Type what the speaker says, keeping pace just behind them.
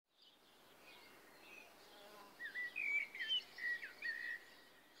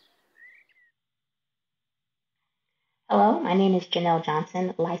Hello, my name is Janelle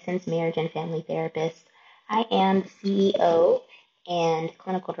Johnson, licensed marriage and family therapist. I am the CEO and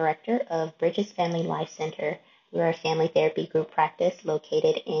clinical director of Bridges Family Life Center. We're a family therapy group practice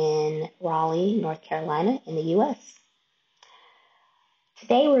located in Raleigh, North Carolina, in the U.S.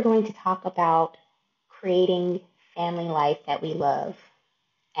 Today, we're going to talk about creating family life that we love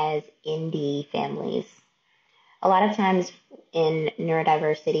as ND families. A lot of times in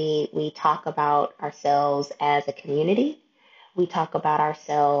neurodiversity, we talk about ourselves as a community. We talk about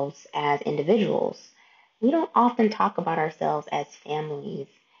ourselves as individuals. We don't often talk about ourselves as families.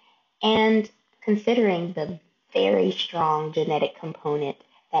 And considering the very strong genetic component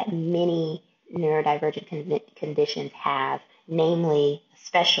that many neurodivergent conditions have, namely,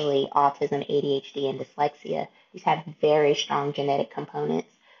 especially autism, ADHD, and dyslexia, these have very strong genetic components.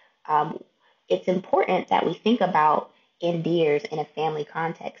 It's important that we think about NDers in a family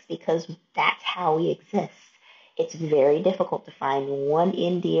context because that's how we exist. It's very difficult to find one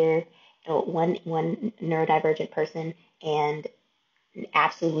NDer, one neurodivergent person, and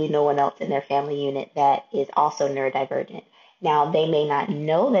absolutely no one else in their family unit that is also neurodivergent. Now, they may not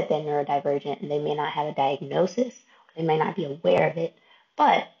know that they're neurodivergent, and they may not have a diagnosis, they may not be aware of it,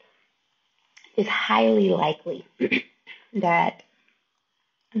 but it's highly likely that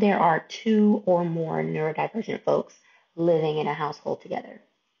there are two or more neurodivergent folks living in a household together.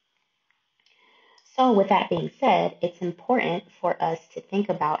 So with that being said, it's important for us to think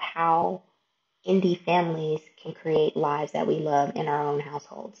about how ND families can create lives that we love in our own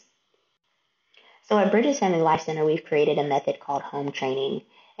households. So at Bridges Family Life Center, we've created a method called home training.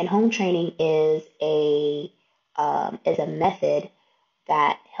 And home training is a method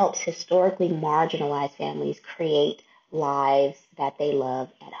that helps historically marginalized families create lives that they love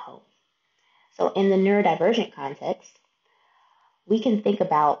at home. So in the neurodivergent context, we can think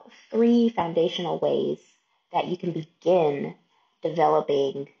about three foundational ways that you can begin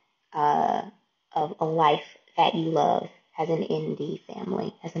developing a life that you love as an ND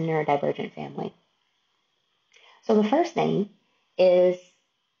family, as a neurodivergent family. So the first thing is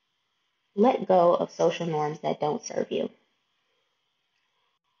let go of social norms that don't serve you.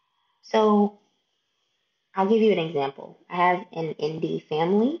 So I'll give you an example. I have an ND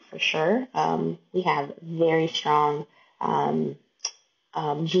family for sure. We have very strong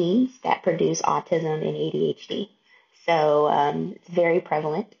genes that produce autism and ADHD. So it's very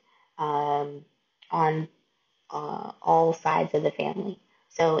prevalent on all sides of the family.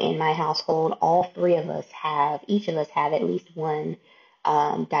 So in my household, each of us have at least one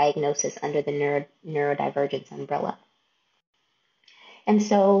diagnosis under the neurodivergence umbrella. And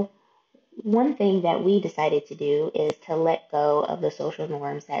so one thing that we decided to do is to let go of the social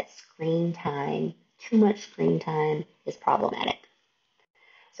norms that too much screen time is problematic.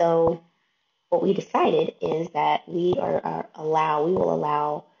 So what we decided is that we will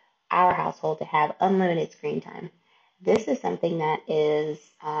allow our household to have unlimited screen time. This is something that is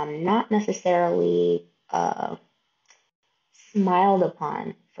not necessarily smiled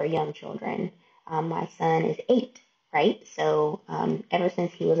upon for young children. My son is 8. Right? So ever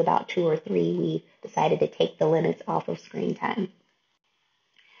since he was about 2 or 3, we decided to take the limits off of screen time.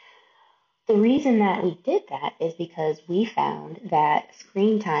 The reason that we did that is because we found that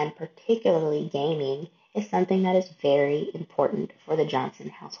screen time, particularly gaming, is something that is very important for the Johnson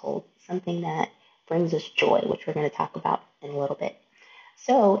household, something that brings us joy, which we're going to talk about in a little bit.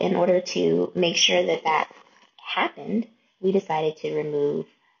 So in order to make sure that happened, we decided to remove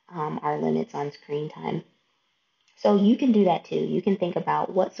our limits on screen time. So you can do that too. You can think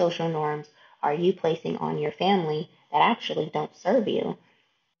about what social norms are you placing on your family that actually don't serve you.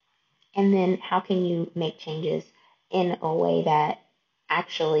 And then how can you make changes in a way that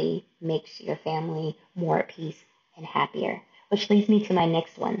actually makes your family more at peace and happier? Which leads me to my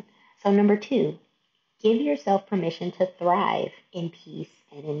next one. So number 2, give yourself permission to thrive in peace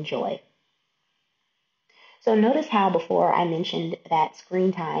and in joy. So notice how before I mentioned that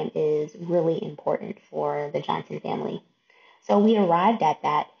screen time is really important for the Johnson family. So we arrived at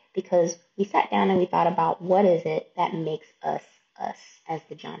that because we sat down and we thought about what is it that makes us us as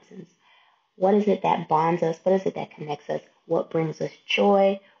the Johnsons. What is it that bonds us? What is it that connects us? What brings us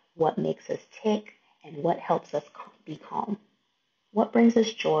joy? What makes us tick? And what helps us be calm? What brings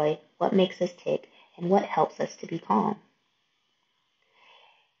us joy? What makes us tick? And what helps us to be calm?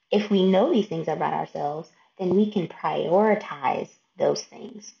 If we know these things about ourselves, then we can prioritize those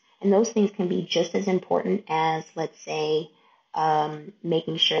things. And those things can be just as important as, let's say,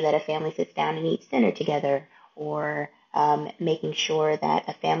 making sure that a family sits down and eats dinner together, or making sure that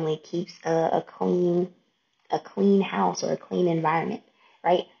a family keeps a clean house or a clean environment,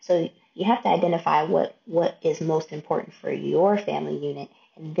 right? So You have to identify what is most important for your family unit,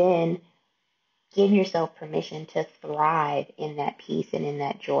 and then give yourself permission to thrive in that peace and in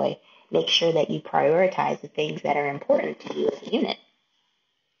that joy. Make sure that you prioritize the things that are important to you as a unit.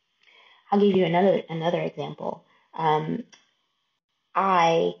 I'll give you another example.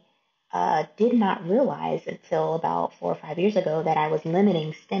 I did not realize until about 4 or 5 years ago that I was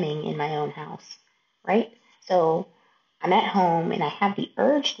limiting stimming in my own house, right? So I'm at home and I have the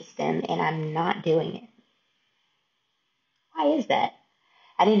urge to stim and I'm not doing it. Why is that?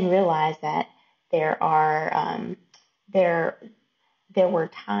 I didn't realize that there were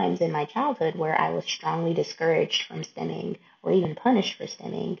times in my childhood where I was strongly discouraged from stimming or even punished for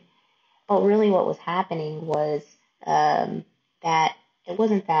stimming. But really what was happening was that it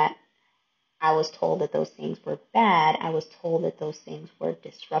wasn't that I was told that those things were bad. I was told that those things were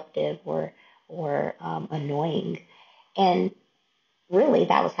disruptive or annoying. And really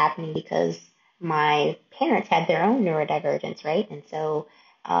that was happening because my parents had their own neurodivergence, right? And so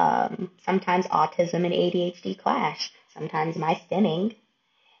sometimes autism and ADHD clash. Sometimes my stimming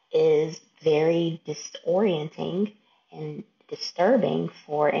is very disorienting and disturbing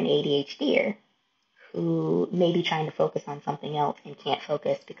for an ADHDer who may be trying to focus on something else and can't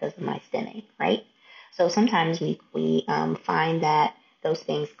focus because of my stimming, right? So sometimes we find that those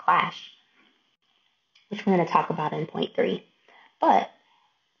things clash, which we're going to talk about in point 3. But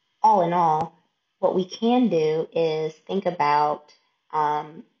all in all, what we can do is think about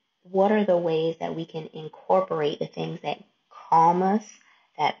what are the ways that we can incorporate the things that calm us,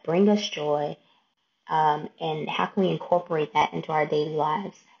 that bring us joy, and how can we incorporate that into our daily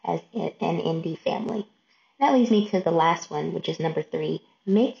lives as an ND family. That leads me to the last one, which is number 3.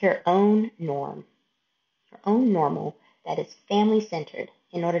 Make your own norm, your own normal that is family-centered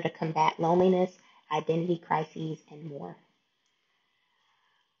in order to combat loneliness, identity crises, and more.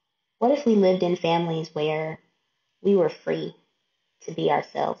 What if we lived in families where we were free to be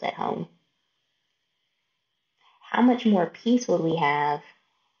ourselves at home? How much more peace would we have?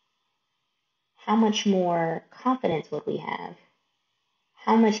 How much more confidence would we have?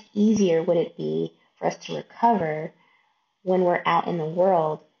 How much easier would it be for us to recover when we're out in the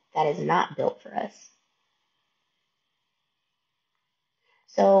world that is not built for us?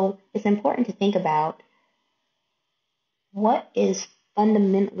 So it's important to think about what is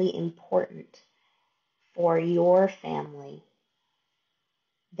fundamentally important for your family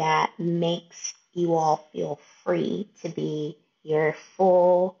that makes you all feel free to be your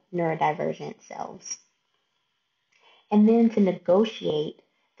full neurodivergent selves. And then to negotiate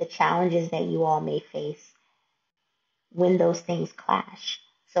the challenges that you all may face when those things clash.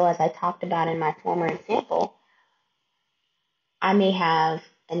 So as I talked about in my former example, I may have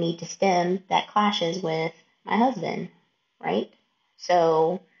a need to stim that clashes with my husband, right?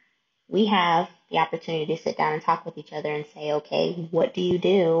 So we have the opportunity to sit down and talk with each other and say, okay, what do you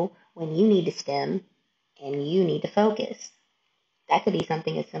do when you need to stim and you need to focus? That could be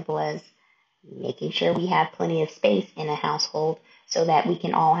something as simple as making sure we have plenty of space in a household so that we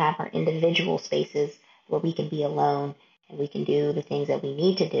can all have our individual spaces where we can be alone and we can do the things that we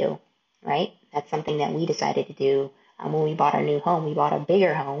need to do, right? That's something that we decided to do when we bought our new home. We bought a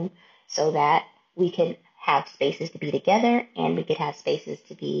bigger home so that we could have spaces to be together and we could have spaces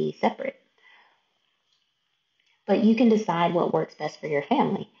to be separate. But you can decide what works best for your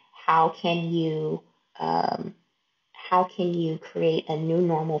family. How can you create a new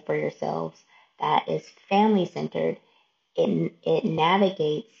normal for yourselves that is family-centered? It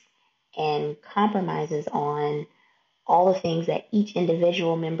navigates and compromises on all the things that each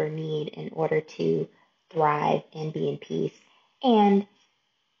individual member need in order to thrive and be in peace, and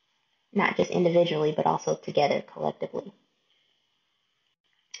not just individually, but also together collectively.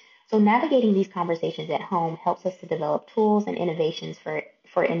 So navigating these conversations at home helps us to develop tools and innovations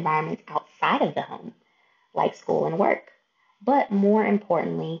for environments outside of the home, like school and work. But more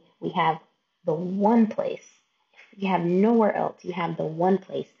importantly, we have the one place. If you have nowhere else, you have the one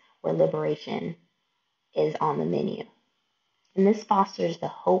place where liberation is on the menu. And this fosters the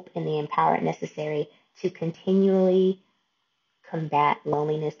hope and the empowerment necessary to continually combat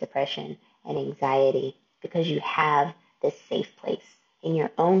loneliness, depression, and anxiety, because you have this safe place in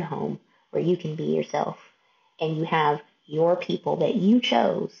your own home where you can be yourself, and you have your people that you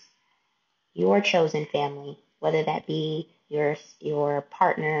chose, your chosen family, whether that be your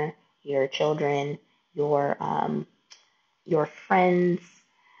partner, your children, your friends,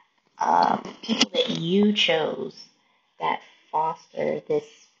 people that you chose that foster this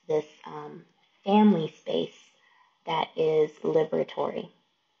family space that is liberatory.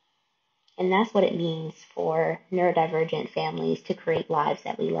 And that's what it means for neurodivergent families to create lives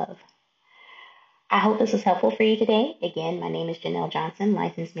that we love. I hope this was helpful for you today. Again, my name is Janelle Johnson,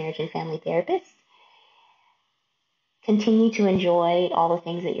 licensed marriage and family therapist. Continue to enjoy all the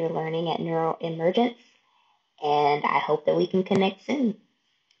things that you're learning at NeuroEmergence, and I hope that we can connect soon.